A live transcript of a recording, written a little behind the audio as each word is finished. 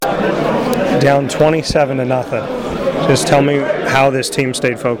down 27-0. Just tell me how this team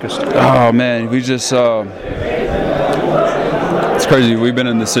stayed focused. Oh, man, we just it's crazy. We've been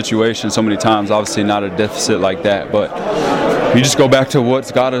in this situation so many times, obviously not a deficit like that, but you just go back to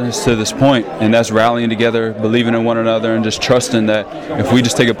what's got us to this point, and that's rallying together, believing in one another, and just trusting that if we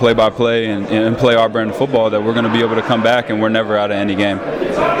just take it play-by-play and play our brand of football, that we're going to be able to come back and we're never out of any game.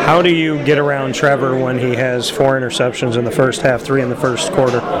 How do you get around Trevor when he has 4 interceptions in the first half, 3 in the first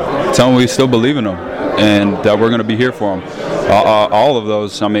quarter? Tell him we still believe in him and that we're going to be here for him. All of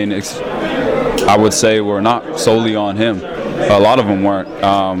those, I mean, I would say were not solely on him. A lot of them weren't.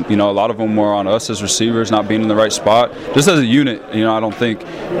 A lot of them were on us as receivers not being in the right spot. Just as a unit, I don't think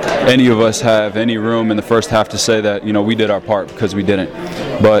any of us have any room in the first half to say that, we did our part, because we didn't.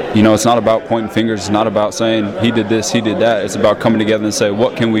 But, it's not about pointing fingers. It's not about saying he did this, he did that. It's about coming together and say,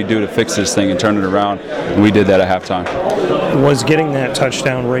 what can we do to fix this thing and turn it around? And we did that at halftime. Was getting that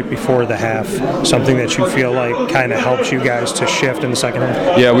touchdown right before the half something that you feel like kind of helped you guys to shift in the second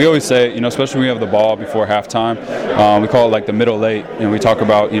half? Yeah, we always say, especially when we have the ball before halftime, we call it like the middle late, and we talk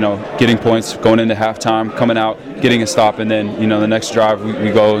about, getting points going into halftime, coming out, getting a stop, and then, the next drive we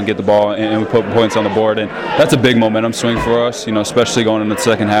go and get the ball and we put points on the board, and that's a big momentum swing for us, especially going into the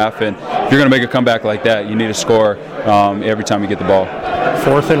second half. And if you're going to make a comeback like that, you need to score every time you get the ball.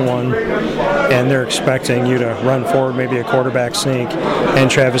 4th and 1, and they're expecting you to run forward, maybe a quarterback sneak,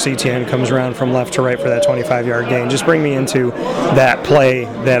 and Travis Etienne comes around from left to right for that 25-yard gain. Just bring me into that play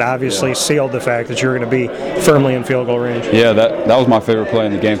that obviously sealed the fact that you're going to be firmly in field goal range. Yeah, that was my favorite play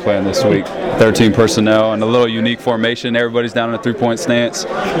in the game plan this week. 13 personnel and a little unique formation. Everybody's down in a 3-point stance,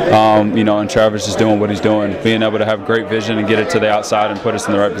 and Travis is doing what he's doing, being able to have great vision and get it to the outside and put us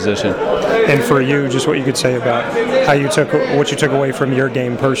in the right position. And for you, just what you could say about how you took what you took away from your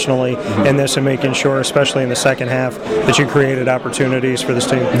game personally in this, and making sure, especially in the second half, that you created opportunities for this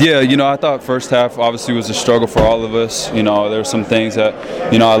team. Yeah, I thought first half obviously was a struggle for all of us. There were some things that,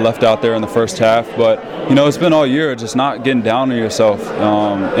 I left out there in the first half, but, it's been all year just not getting down on yourself.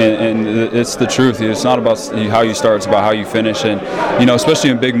 And it's the truth. It's not about how you start, it's about how you finish. And,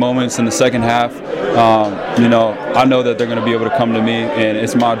 especially in big moments in the second half, I know that they're going to be able to come to me, and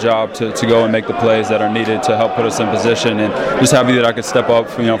it's my job to go and make the plays that are needed to help put us in position. And just happy that I could step up,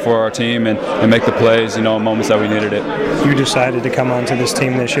 for our team and make the plays, in moments that we needed it. You decided to come onto this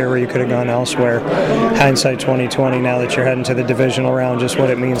team this year where you could have gone elsewhere. Hindsight 2020, now that you're heading to the divisional round, just what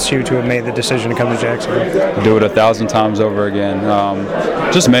it means to you to have made the decision to come to Jacksonville. Do it 1,000 times over again.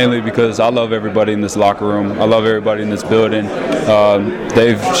 Just mainly because I love everybody in this locker room. I love everybody in this building.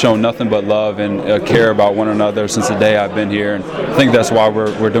 They've shown nothing but love and care about one another since the day I've been here. And I think that's why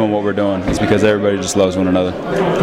we're doing what we're doing. It's because everybody just loves one another.